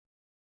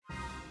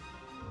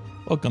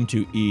Welcome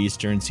to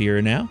Eastern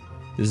Sierra Now.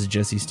 This is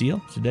Jesse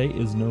Steele. Today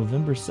is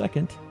November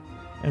 2nd,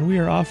 and we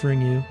are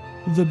offering you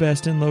the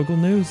best in local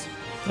news.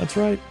 That's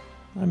right.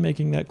 I'm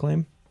making that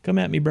claim. Come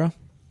at me, bro.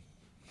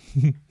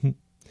 Here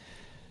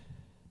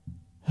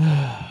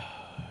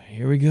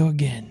we go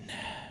again.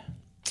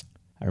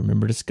 I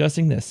remember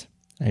discussing this.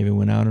 I even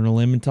went out on a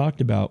limb and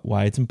talked about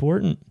why it's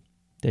important.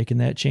 Taking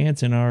that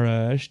chance in our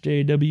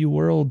SJW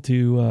world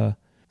to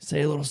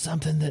say a little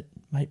something that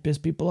might piss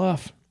people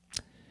off.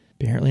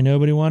 Apparently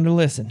nobody wanted to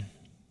listen.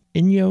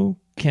 Inyo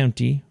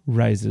County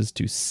rises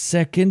to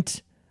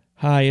second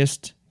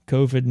highest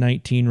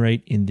COVID-19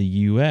 rate in the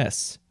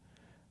U.S.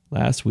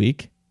 Last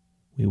week,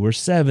 we were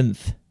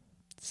seventh.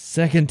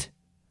 Second.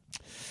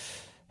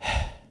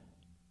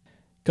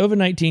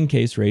 COVID-19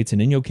 case rates in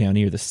Inyo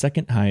County are the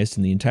second highest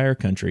in the entire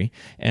country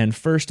and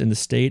first in the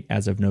state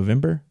as of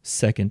November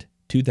 2nd,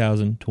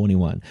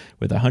 2021,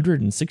 with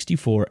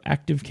 164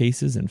 active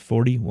cases and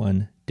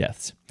 41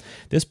 deaths.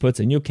 This puts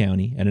Inyo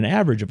County at an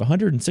average of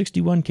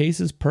 161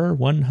 cases per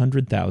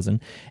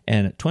 100,000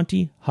 and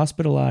 20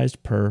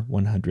 hospitalized per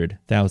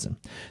 100,000.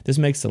 This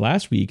makes the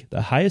last week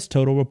the highest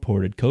total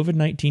reported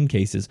COVID-19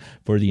 cases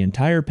for the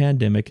entire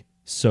pandemic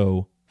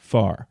so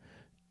far.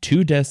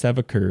 2 deaths have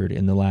occurred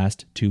in the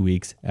last 2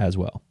 weeks as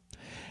well.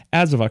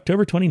 As of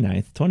October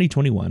 29th,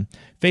 2021,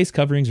 face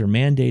coverings are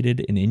mandated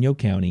in Inyo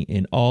County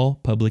in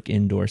all public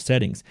indoor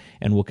settings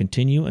and will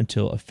continue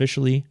until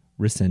officially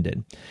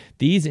rescinded.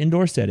 These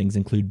indoor settings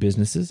include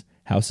businesses,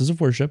 houses of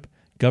worship,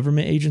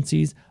 government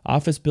agencies,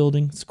 office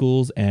buildings,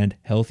 schools, and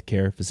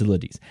healthcare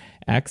facilities.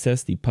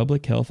 Access the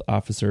public health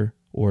officer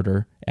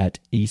order at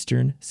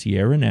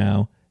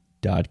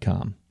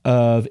easternsierranow.com.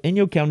 Of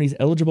Inyo County's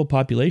eligible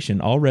population,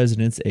 all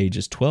residents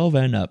ages 12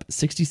 and up,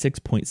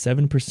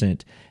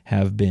 66.7%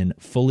 have been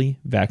fully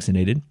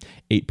vaccinated,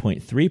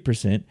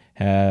 8.3%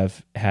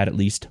 have had at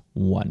least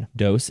one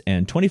dose,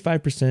 and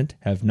 25%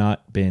 have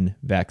not been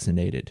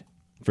vaccinated.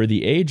 For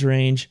the age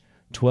range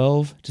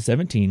 12 to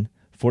 17,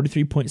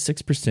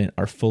 43.6%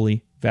 are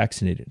fully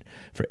vaccinated.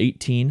 For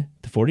 18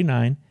 to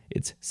 49,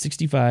 it's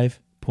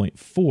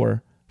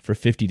 65.4%. For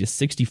 50 to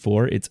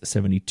 64, it's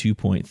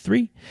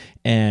 72.3%,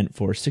 and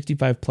for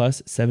 65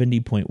 plus,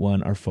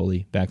 70.1% are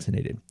fully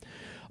vaccinated.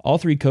 All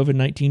 3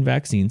 COVID-19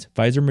 vaccines,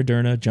 Pfizer,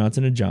 Moderna,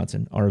 Johnson &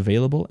 Johnson, are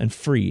available and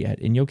free at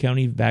Inyo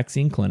County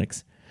vaccine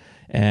clinics.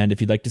 And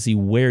if you'd like to see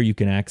where you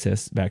can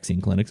access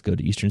vaccine clinics, go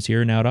to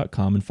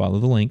easternsierranow.com and follow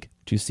the link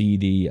to see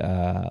the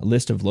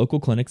list of local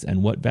clinics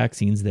and what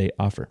vaccines they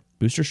offer.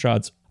 Booster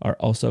shots are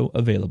also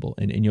available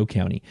in Inyo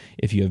County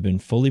if you have been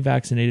fully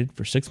vaccinated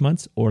for 6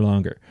 months or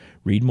longer.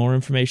 Read more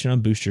information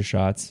on booster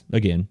shots,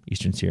 again,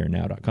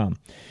 easternsierranow.com.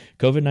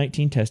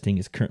 COVID-19 testing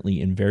is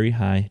currently in very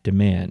high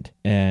demand.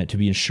 And to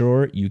be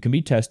ensure you can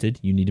be tested,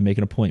 you need to make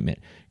an appointment.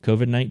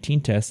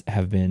 COVID-19 tests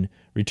have been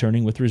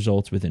returning with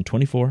results within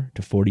 24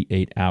 to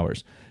 48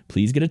 hours.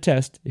 Please get a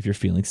test if you're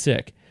feeling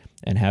sick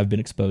and have been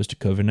exposed to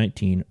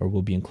COVID-19 or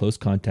will be in close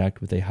contact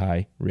with a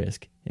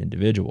high-risk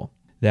individual.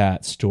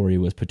 That story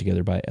was put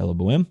together by Ella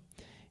Boehm,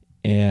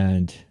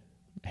 and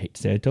I hate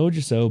to say I told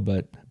you so,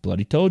 but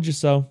bloody told you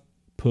so.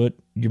 Put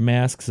your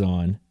masks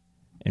on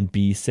and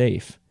be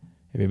safe.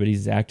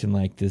 Everybody's acting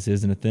like this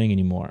isn't a thing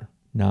anymore.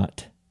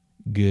 Not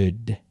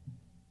good.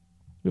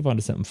 Move on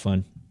to something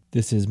fun.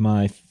 This is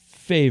my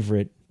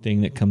favorite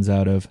thing that comes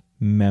out of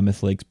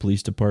Mammoth Lakes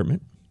Police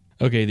Department.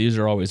 Okay, these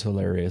are always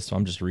hilarious, so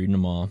I'm just reading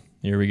them all.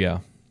 Here we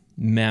go.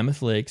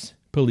 Mammoth Lakes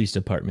Police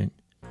Department.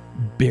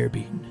 Bear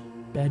beating.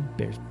 Bad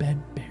bears,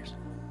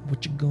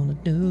 what you gonna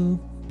do?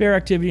 Bear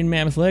activity in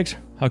Mammoth Lakes,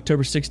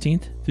 October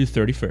 16th through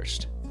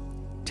 31st.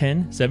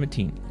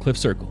 10:17, Cliff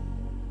Circle.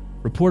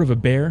 Report of a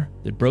bear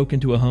that broke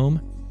into a home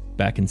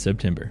back in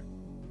September.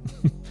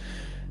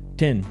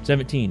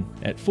 10:17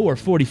 at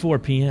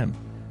 4:44 p.m.,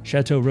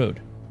 Chateau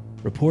Road.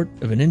 Report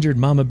of an injured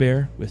mama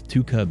bear with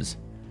 2 cubs.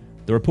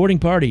 The reporting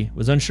party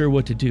was unsure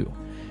what to do.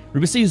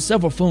 We received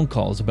several phone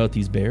calls about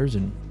these bears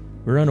and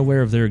we're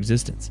unaware of their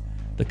existence.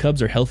 The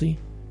cubs are healthy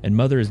and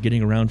mother is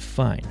getting around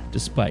fine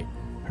despite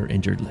her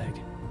injured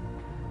leg.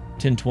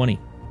 10:20,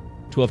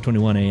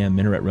 12:21 a.m.,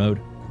 Minaret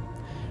Road.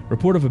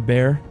 Report of a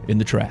bear in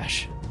the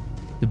trash.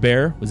 The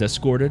bear was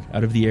escorted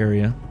out of the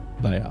area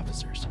by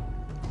officers.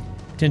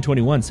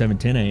 10:21,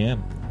 7:10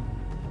 a.m.,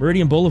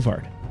 Meridian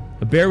Boulevard.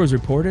 A bear was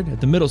reported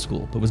at the middle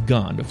school but was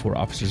gone before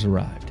officers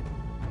arrived.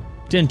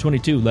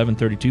 10:22,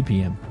 11:32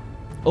 p.m.,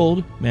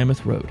 Old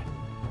Mammoth Road.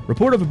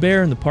 Report of a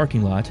bear in the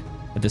parking lot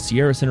at the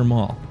Sierra Center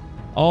Mall.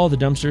 All the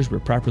dumpsters were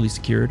properly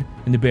secured,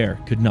 and the bear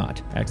could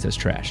not access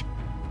trash.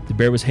 The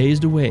bear was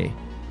hazed away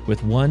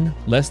with 1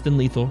 less than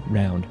lethal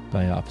round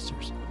by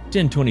officers.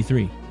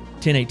 10:23,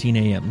 10:18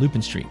 a.m.,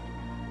 Lupin Street.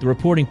 The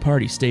reporting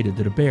party stated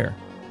that a bear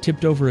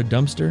tipped over a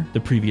dumpster the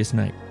previous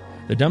night.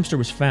 The dumpster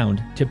was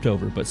found tipped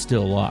over but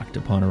still locked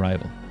upon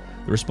arrival.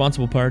 The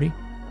responsible party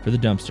for the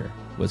dumpster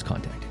was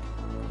contacted.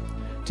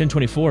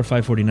 10:24,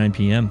 5:49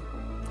 p.m.,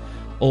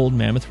 Old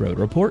Mammoth Road.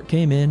 A report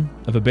came in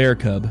of a bear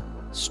cub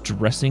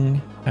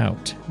stressing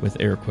out, with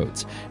air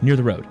quotes, near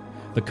the road.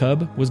 The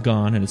cub was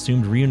gone and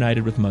assumed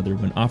reunited with mother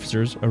when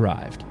officers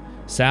arrived.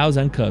 Sows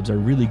and cubs are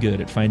really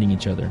good at finding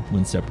each other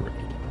when separated.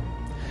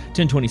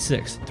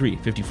 10:26,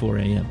 3:54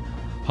 a.m.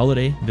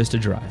 Holiday Vista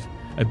Drive.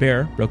 A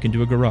bear broke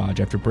into a garage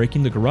after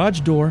breaking the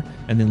garage door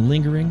and then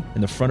lingering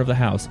in the front of the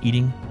house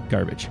eating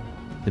garbage.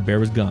 The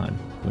bear was gone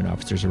when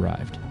officers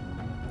arrived.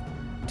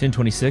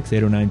 10:26,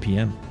 8:09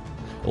 p.m.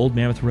 Old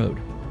Mammoth Road.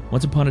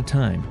 Once upon a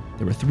time,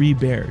 there were 3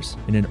 bears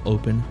in an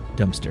open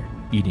dumpster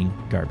eating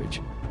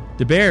garbage.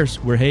 The bears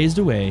were hazed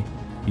away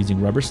using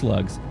rubber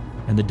slugs,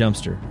 and the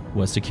dumpster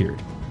was secured.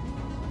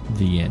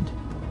 The end.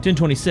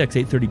 10:26,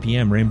 8:30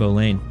 p.m. Rainbow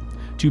Lane.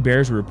 2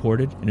 bears were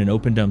reported in an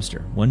open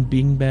dumpster. 1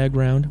 beanbag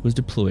round was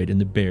deployed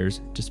and the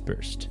bears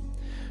dispersed.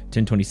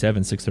 10:27,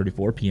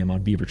 6:34 p.m.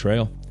 on Beaver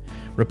Trail.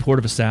 Report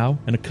of a sow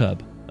and a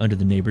cub under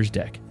the neighbor's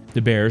deck.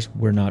 The bears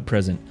were not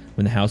present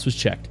when the house was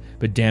checked,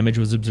 but damage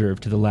was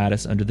observed to the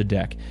lattice under the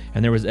deck,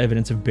 and there was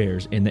evidence of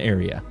bears in the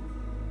area.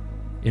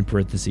 In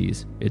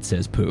parentheses, it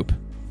says poop.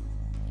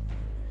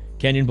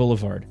 Canyon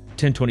Boulevard,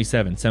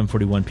 10:27,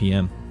 7:41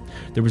 p.m.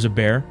 There was a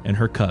bear and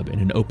her cub in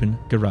an open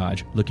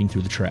garage looking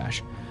through the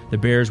trash. The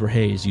bears were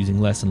hazed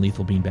using less than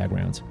lethal beanbag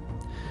rounds.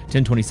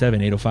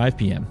 10:27, 8:05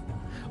 p.m.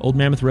 Old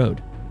Mammoth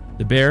Road.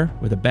 The bear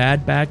with a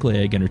bad back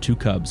leg and her 2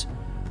 cubs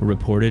were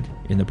reported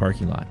in the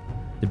parking lot.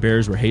 The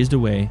bears were hazed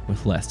away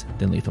with less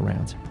than lethal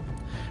rounds.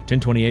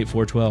 10:28,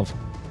 4:12.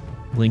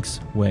 Links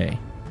Way.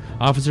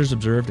 Officers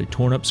observed a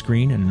torn-up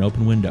screen and an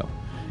open window.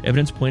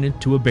 Evidence pointed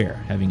to a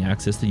bear having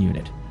accessed the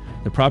unit.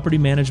 The property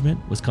management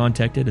was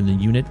contacted and the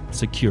unit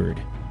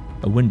secured.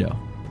 A window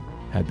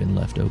had been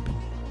left open.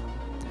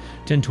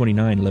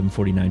 10:29,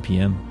 11:49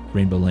 p.m.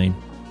 Rainbow Lane.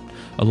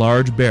 A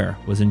large bear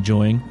was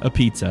enjoying a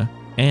pizza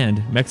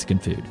and Mexican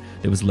food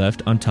that was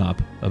left on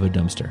top of a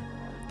dumpster.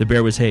 The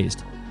bear was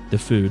hazed. The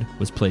food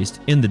was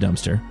placed in the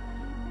dumpster,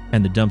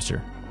 and the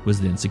dumpster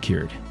was then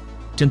secured.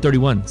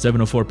 10:31,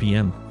 7:04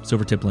 p.m.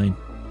 Silvertip Lane.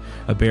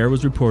 A bear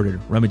was reported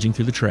rummaging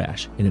through the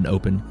trash in an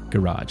open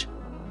garage.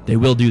 They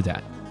will do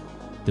that.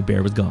 The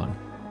bear was gone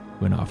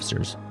when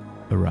officers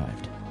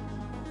arrived.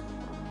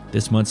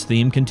 This month's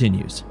theme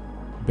continues.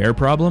 Bear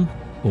problem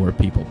or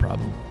people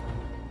problem?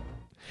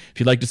 If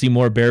you'd like to see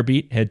more Bear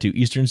Beat, head to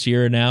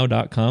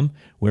easternsierranow.com,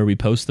 where we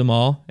post them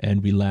all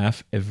and we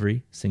laugh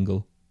every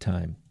single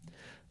time.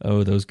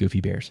 Oh, those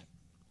goofy bears.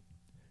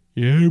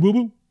 Yeah,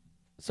 boo-boo.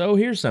 So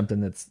here's something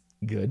that's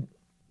good.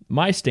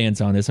 My stance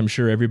on this, I'm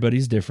sure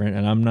everybody's different,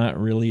 and I'm not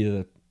really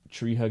the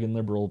tree-hugging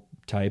liberal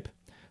type,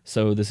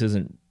 so this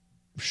isn't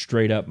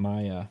straight up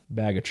my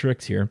bag of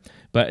tricks here.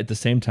 But at the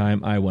same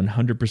time, I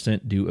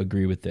 100% do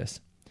agree with this.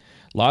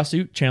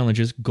 Lawsuit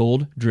challenges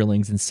gold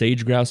drillings in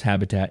sage grouse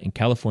habitat in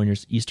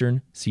California's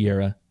eastern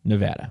Sierra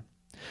Nevada.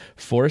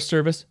 Forest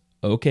Service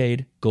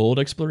okayed gold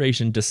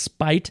exploration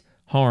despite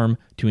harm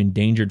to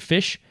endangered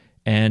fish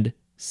and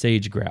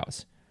sage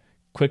grouse.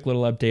 Quick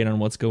little update on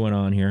what's going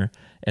on here.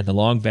 At the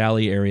Long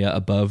Valley area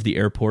above the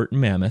airport in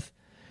Mammoth,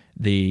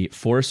 the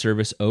Forest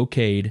Service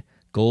okayed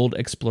gold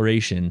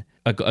exploration,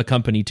 a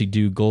company to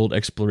do gold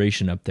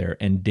exploration up there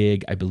and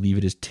dig, I believe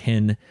it is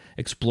 10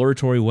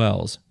 exploratory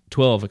wells,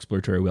 12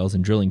 exploratory wells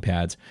and drilling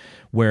pads,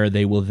 where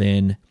they will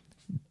then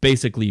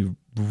basically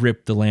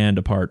rip the land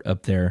apart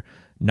up there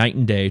night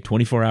and day,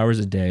 24 hours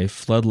a day,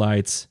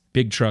 floodlights,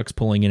 big trucks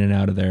pulling in and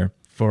out of there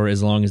for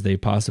as long as they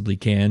possibly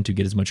can to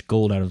get as much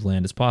gold out of the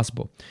land as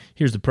possible.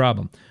 Here's the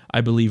problem.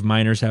 I believe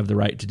miners have the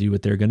right to do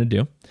what they're going to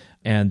do.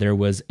 And there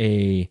was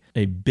a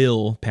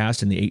bill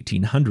passed in the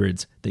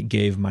 1800s that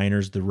gave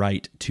miners the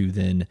right to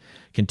then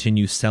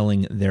continue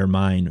selling their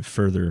mine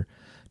further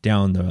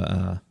down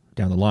the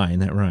line.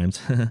 That rhymes.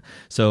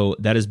 So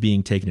that is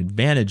being taken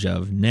advantage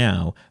of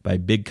now by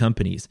big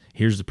companies.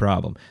 Here's the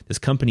problem. This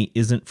company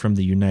isn't from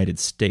the United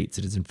States.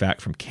 It is in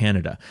fact from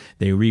Canada.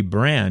 They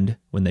rebrand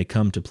when they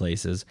come to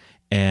places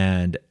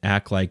and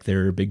act like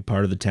they're a big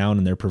part of the town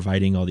and they're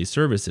providing all these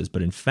services.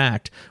 But in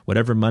fact,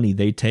 whatever money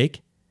they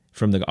take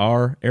from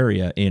our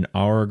area in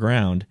our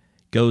ground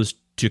goes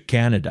to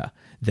Canada.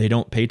 They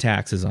don't pay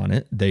taxes on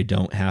it. They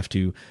don't have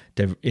to,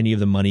 any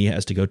of the money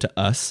has to go to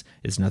us.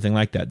 It's nothing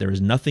like that. There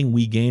is nothing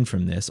we gain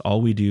from this.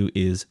 All we do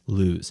is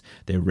lose.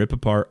 They rip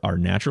apart our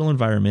natural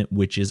environment,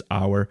 which is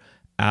our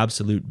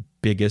absolute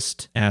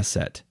biggest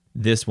asset.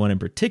 This one in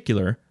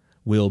particular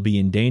will be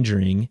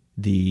endangering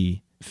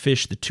the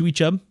fish, the tui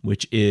chub,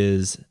 which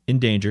is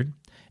endangered,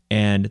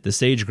 and the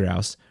sage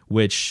grouse,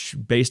 which,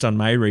 based on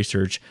my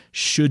research,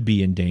 should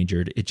be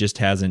endangered. It just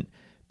hasn't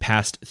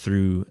passed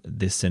through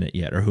the Senate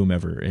yet, or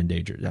whomever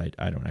endangered.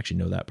 I don't actually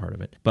know that part of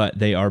it. But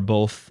they are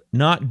both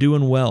not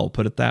doing well,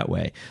 put it that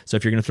way. So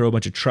if you're going to throw a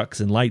bunch of trucks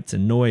and lights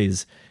and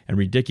noise and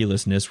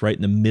ridiculousness right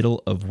in the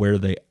middle of where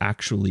they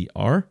actually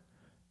are,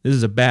 this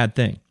is a bad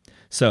thing.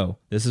 So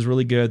this is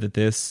really good that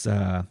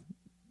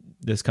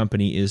this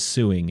company is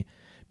suing,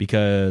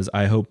 because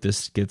I hope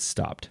this gets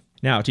stopped.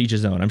 Now, to each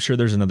his own. I'm sure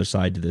there's another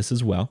side to this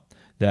as well.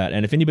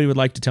 And if anybody would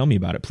like to tell me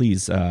about it,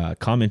 please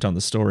comment on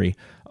the story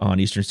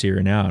on Eastern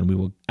Sierra Now, and we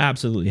will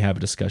absolutely have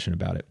a discussion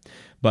about it.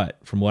 But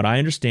from what I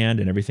understand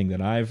and everything that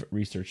I've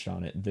researched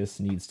on it, this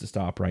needs to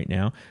stop right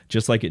now,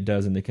 just like it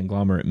does in the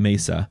conglomerate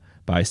Mesa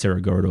by Cerro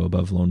Gordo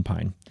above Lone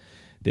Pine.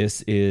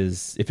 This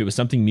is, if it was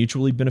something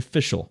mutually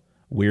beneficial,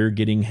 we're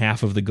getting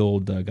half of the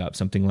gold dug up,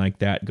 something like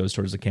that goes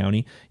towards the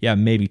county. Yeah,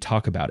 maybe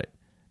talk about it.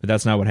 But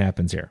that's not what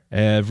happens here.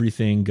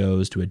 Everything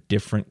goes to a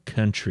different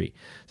country.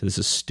 So this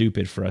is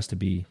stupid for us to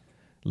be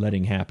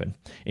letting happen.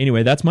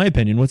 Anyway, that's my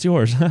opinion. What's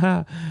yours?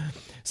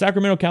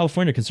 Sacramento,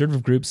 California,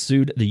 conservative groups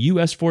sued the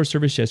U.S. Forest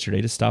Service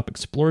yesterday to stop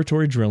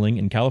exploratory drilling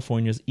in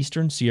California's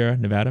eastern Sierra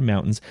Nevada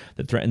mountains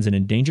that threatens an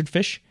endangered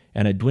fish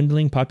and a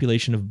dwindling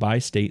population of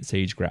bi-state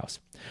sage grouse.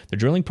 The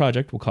drilling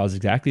project will cause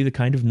exactly the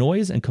kind of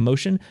noise and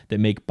commotion that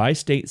make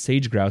bi-state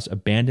sage grouse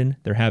abandon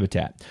their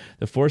habitat.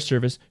 The Forest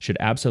Service should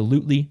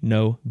absolutely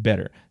know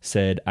better,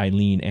 said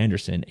Eileen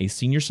Anderson, a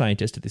senior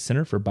scientist at the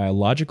Center for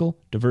Biological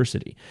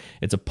Diversity.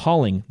 It's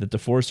appalling that the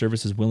Forest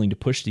Service is willing to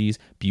push these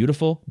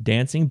beautiful,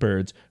 dancing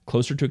birds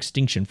closer to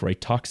extinction for a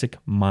toxic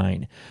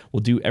mine.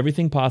 We'll do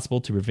everything possible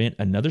to prevent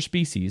another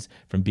species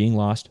from being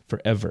lost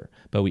forever,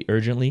 but we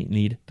urgently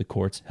need the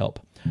court's help.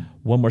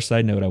 One more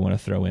side note I want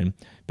to throw in,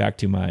 back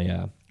to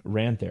my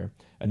rant there.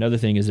 Another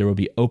thing is there will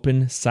be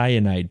open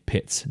cyanide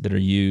pits that are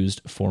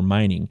used for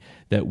mining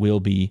that will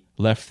be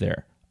left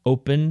there.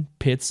 Open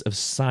pits of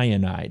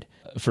cyanide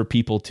for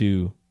people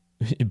to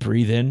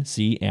breathe in,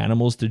 see,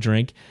 animals to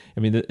drink.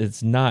 I mean,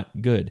 it's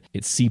not good.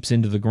 It seeps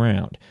into the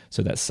ground.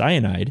 So that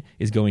cyanide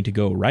is going to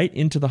go right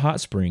into the hot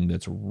spring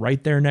that's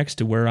right there next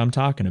to where I'm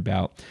talking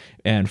about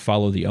and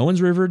follow the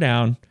Owens River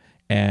down,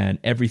 and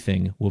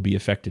everything will be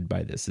affected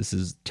by this. This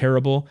is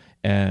terrible,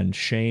 and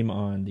shame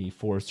on the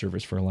Forest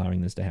Service for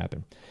allowing this to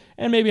happen.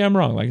 And maybe I'm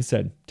wrong. Like I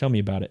said, tell me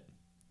about it.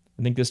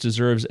 I think this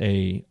deserves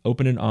an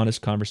open and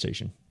honest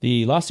conversation.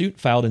 The lawsuit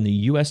filed in the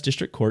U.S.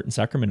 District Court in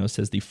Sacramento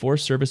says the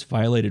Forest Service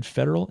violated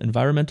federal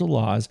environmental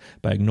laws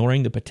by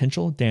ignoring the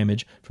potential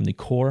damage from the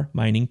core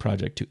mining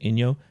project to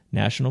Inyo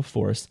National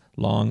Forest's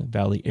Long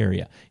Valley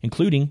area,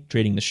 including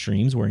draining the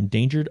streams where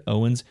endangered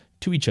Owens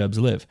Tui chubs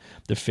live.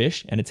 The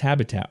fish and its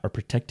habitat are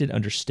protected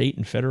under state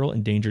and federal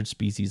endangered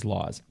species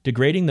laws.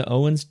 Degrading the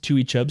Owens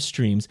Tui chub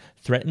streams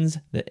threatens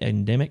the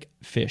endemic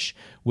fish,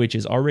 which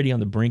is already on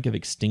the brink of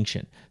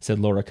extinction, said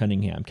Laura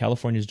Cunningham,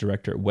 California's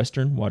director at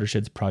Western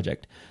Watersheds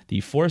Project.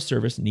 The Forest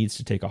Service needs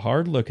to take a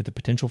hard look at the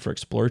potential for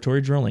exploratory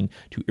drilling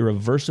to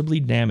irreversibly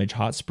damage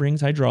hot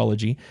springs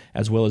hydrology,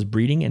 as well as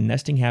breeding and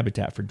nesting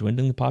habitat for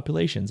dwindling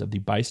populations of the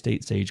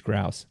bi-state sage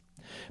grouse.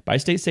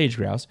 Bi-state sage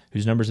grouse,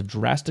 whose numbers have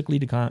drastically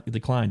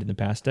declined in the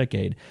past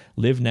decade,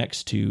 live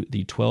next to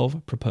the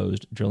 12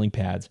 proposed drilling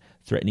pads,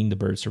 threatening the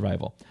bird's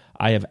survival.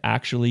 I have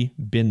actually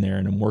been there,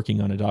 and I'm working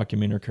on a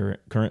documentary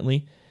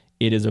currently.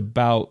 It is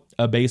about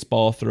a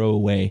baseball throw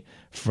away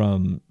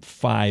from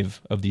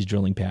 5 of these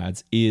drilling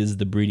pads is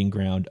the breeding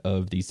ground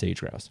of these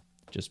sage grouse.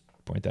 Just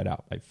point that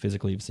out. I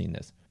physically have seen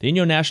this. The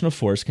Inyo National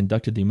Forest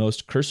conducted the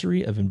most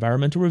cursory of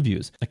environmental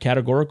reviews, a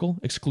categorical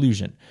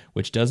exclusion,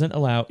 which doesn't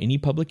allow any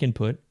public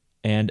input,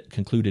 and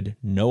concluded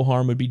no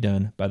harm would be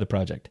done by the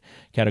project.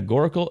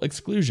 Categorical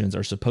exclusions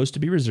are supposed to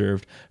be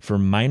reserved for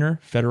minor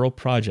federal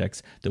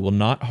projects that will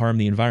not harm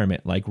the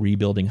environment, like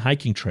rebuilding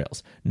hiking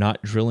trails, not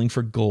drilling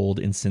for gold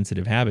in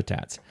sensitive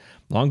habitats.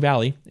 Long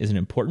Valley is an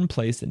important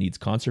place that needs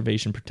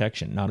conservation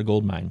protection, not a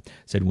gold mine,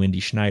 said Wendy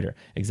Schneider,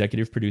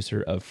 executive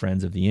producer of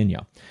Friends of the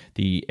Inyo.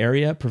 The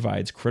area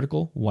provides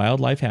critical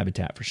wildlife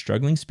habitat for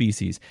struggling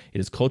species. It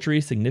is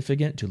culturally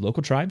significant to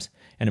local tribes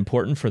and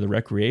important for the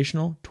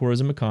recreational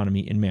tourism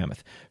economy in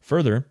Mammoth.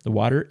 Further, the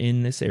water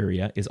in this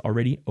area is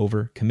already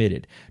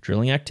overcommitted.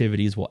 Drilling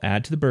activities will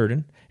add to the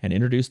burden and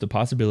introduce the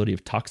possibility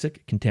of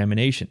toxic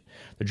contamination.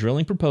 The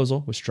drilling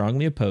proposal was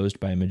strongly opposed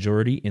by a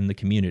majority in the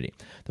community.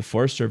 The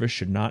Forest Service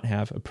should not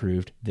have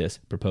approved this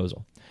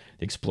proposal.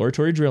 The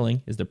exploratory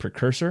drilling is the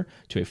precursor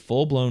to a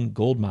full-blown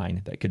gold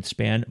mine that could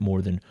span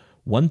more than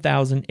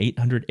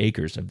 1,800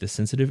 acres of this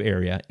sensitive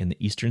area in the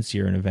eastern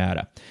Sierra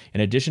Nevada.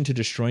 In addition to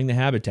destroying the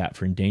habitat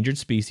for endangered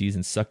species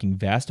and sucking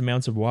vast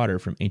amounts of water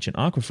from ancient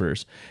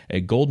aquifers, a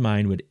gold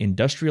mine would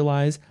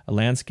industrialize a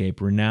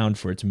landscape renowned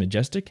for its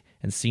majestic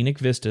and scenic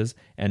vistas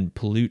and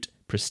pollute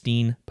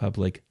pristine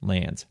public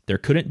lands. There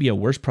couldn't be a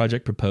worse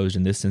project proposed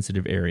in this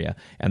sensitive area,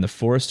 and the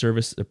Forest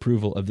Service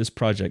approval of this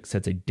project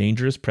sets a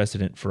dangerous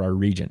precedent for our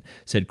region,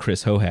 said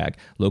Chris Hohag,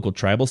 local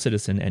tribal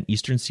citizen and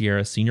Eastern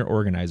Sierra senior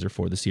organizer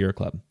for the Sierra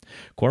Club.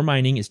 Core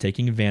mining is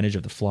taking advantage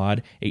of the flawed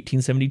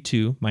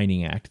 1872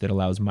 Mining Act that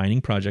allows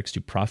mining projects to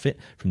profit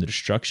from the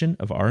destruction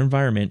of our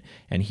environment,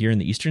 and here in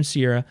the Eastern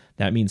Sierra,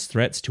 that means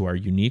threats to our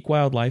unique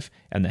wildlife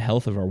and the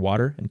health of our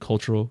water and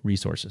cultural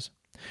resources.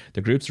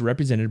 The groups are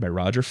represented by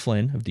Roger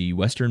Flynn of the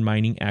Western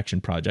Mining Action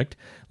Project,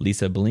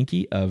 Lisa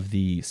Belinkie of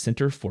the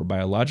Center for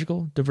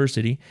Biological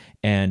Diversity,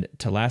 and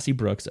Talassi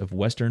Brooks of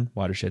Western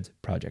Watersheds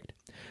Project.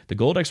 The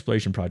gold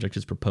exploration project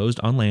is proposed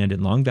on land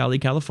in Long Valley,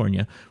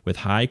 California, with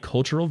high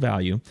cultural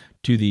value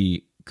to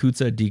the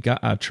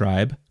Kutsadika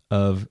tribe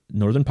of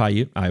Northern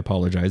Paiute. I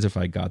apologize if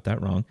I got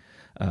that wrong.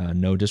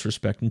 No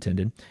disrespect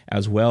intended,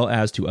 as well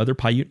as to other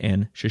Paiute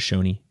and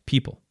Shoshone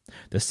people.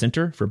 The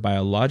Center for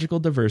Biological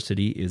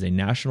Diversity is a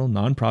national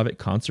nonprofit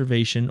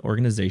conservation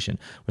organization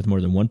with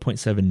more than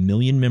 1.7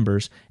 million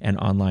members and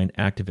online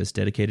activists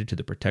dedicated to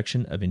the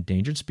protection of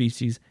endangered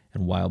species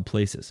and wild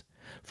places.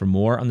 For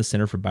more on the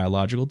Center for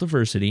Biological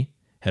Diversity,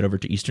 head over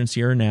to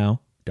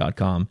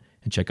easternsierranow.com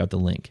and check out the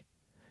link.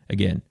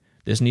 Again,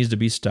 this needs to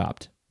be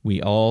stopped.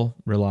 We all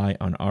rely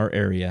on our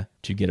area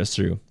to get us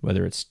through,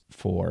 whether it's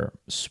for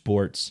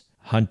sports,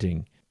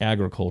 hunting,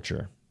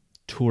 agriculture,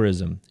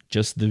 tourism,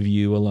 just the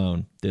view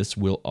alone. This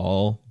will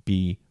all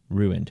be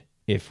ruined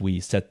if we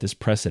set this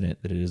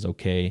precedent that it is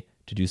okay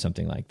to do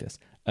something like this.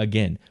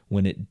 Again,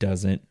 when it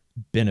doesn't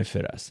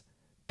benefit us.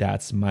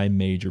 That's my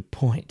major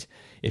point.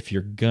 If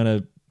you're going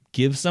to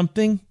give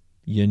something,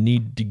 you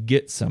need to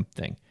get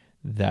something.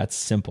 That's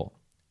simple.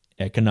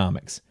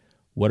 Economics.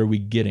 What are we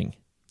getting?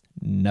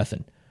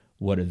 Nothing.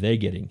 What are they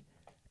getting?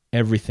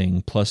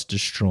 Everything plus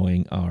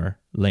destroying our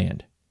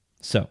land.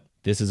 So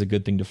this is a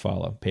good thing to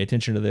follow. Pay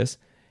attention to this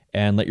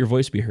and let your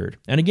voice be heard.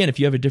 And again, if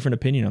you have a different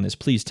opinion on this,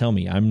 please tell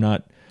me. I'm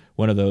not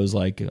one of those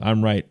like,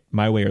 I'm right,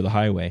 my way or the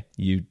highway.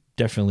 You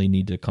definitely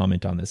need to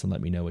comment on this and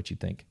let me know what you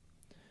think.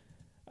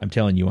 I'm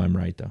telling you I'm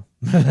right, though.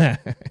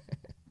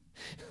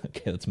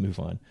 Okay, let's move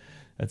on.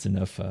 That's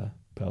enough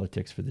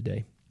politics for the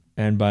day.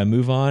 And by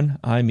move on,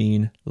 I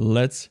mean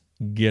let's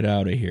get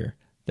out of here.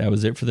 That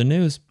was it for the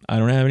news. I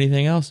don't have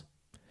anything else.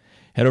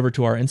 Head over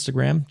to our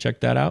Instagram.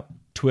 Check that out.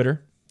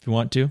 Twitter, if you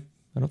want to.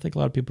 I don't think a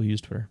lot of people use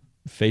Twitter.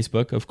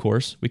 Facebook, of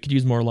course. We could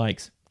use more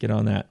likes. Get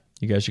on that.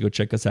 You guys should go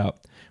check us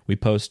out. We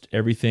post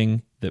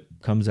everything that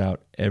comes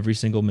out every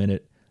single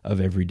minute of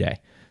every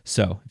day.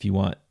 So if you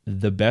want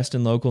the best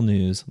in local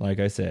news, like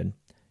I said,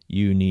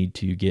 you need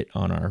to get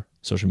on our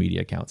social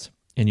media accounts.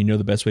 And you know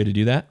the best way to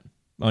do that?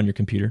 On your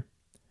computer.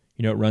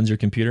 You know what runs your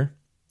computer?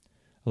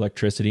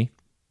 Electricity.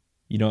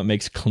 You know what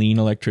makes clean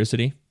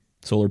electricity?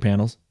 Solar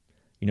panels.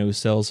 You know who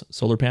sells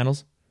solar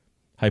panels?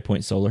 High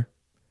Point Solar.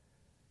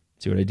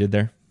 See what I did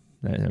there?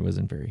 That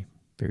wasn't very,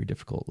 very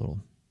difficult little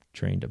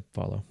train to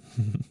follow.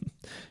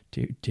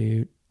 Toot,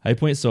 toot. High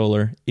Point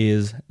Solar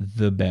is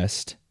the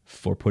best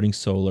for putting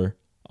solar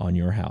on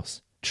your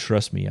house.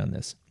 Trust me on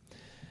this.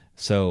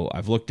 So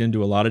I've looked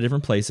into a lot of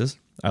different places.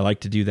 I like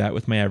to do that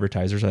with my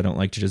advertisers. I don't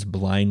like to just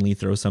blindly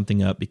throw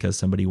something up because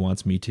somebody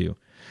wants me to.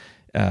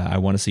 I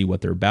want to see what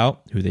they're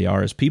about, who they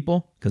are as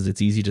people, because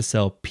it's easy to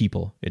sell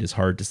people. It is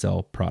hard to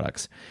sell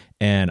products.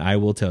 And I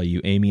will tell you,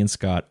 Amy and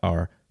Scott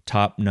are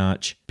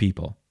top-notch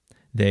people.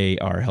 They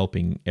are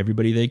helping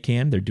everybody they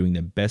can. They're doing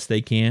the best they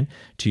can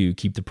to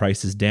keep the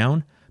prices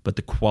down, but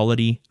the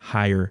quality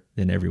higher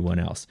than everyone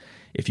else.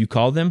 If you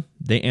call them,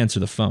 they answer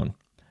the phone.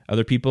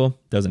 Other people,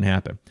 doesn't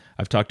happen.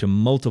 I've talked to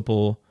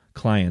multiple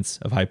clients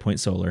of High Point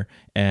Solar,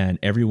 and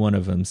every one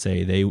of them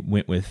say they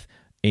went with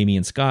Amy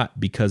and Scott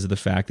because of the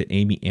fact that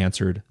Amy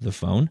answered the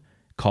phone,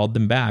 called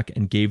them back,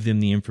 and gave them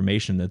the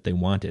information that they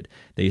wanted.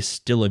 They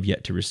still have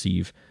yet to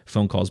receive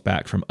phone calls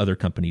back from other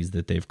companies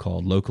that they've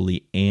called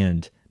locally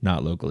and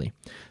not locally.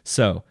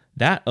 So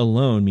that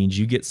alone means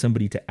you get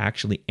somebody to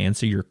actually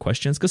answer your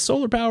questions, because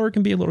solar power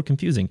can be a little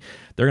confusing.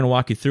 They're going to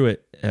walk you through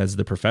it as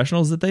the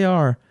professionals that they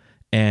are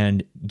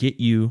and get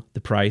you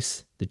the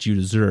price that you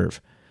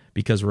deserve,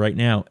 because right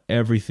now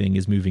everything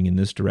is moving in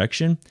this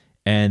direction,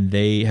 and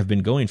they have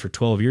been going for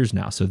 12 years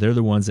now. So they're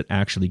the ones that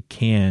actually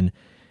can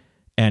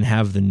and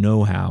have the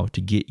know-how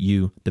to get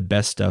you the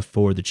best stuff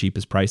for the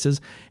cheapest prices.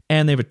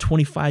 And they have a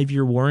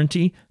 25-year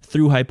warranty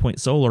through High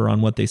Point Solar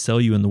on what they sell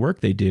you and the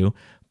work they do.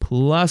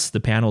 Plus the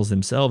panels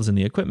themselves and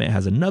the equipment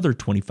has another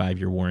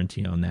 25-year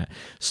warranty on that.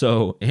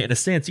 So in a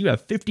sense, you have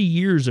 50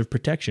 years of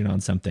protection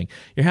on something.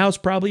 Your house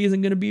probably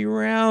isn't going to be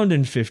around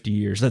in 50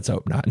 years. Let's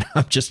hope not.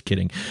 I'm just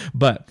kidding.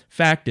 But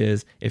fact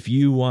is, if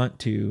you want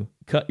to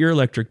cut your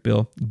electric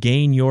bill,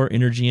 gain your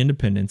energy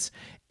independence,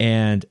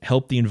 and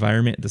help the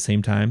environment at the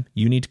same time,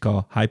 you need to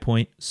call High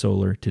Point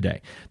Solar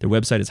today. Their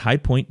website is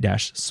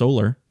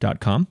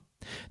highpoint-solar.com.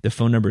 The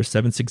phone number is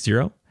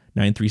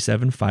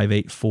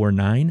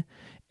 760-937-5849.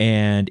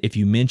 And if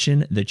you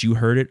mention that you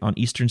heard it on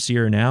Eastern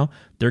Sierra Now,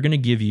 they're going to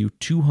give you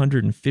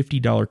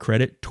 $250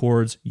 credit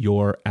towards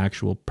your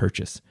actual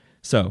purchase.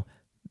 So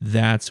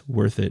that's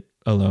worth it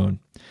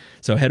alone.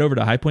 So head over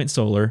to High Point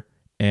Solar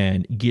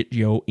and get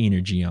your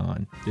energy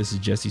on. This is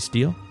Jesse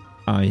Steele.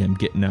 I am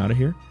getting out of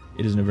here.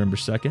 It is November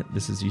 2nd.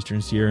 This is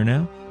Eastern Sierra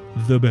Now,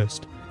 the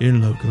best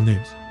in local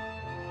news.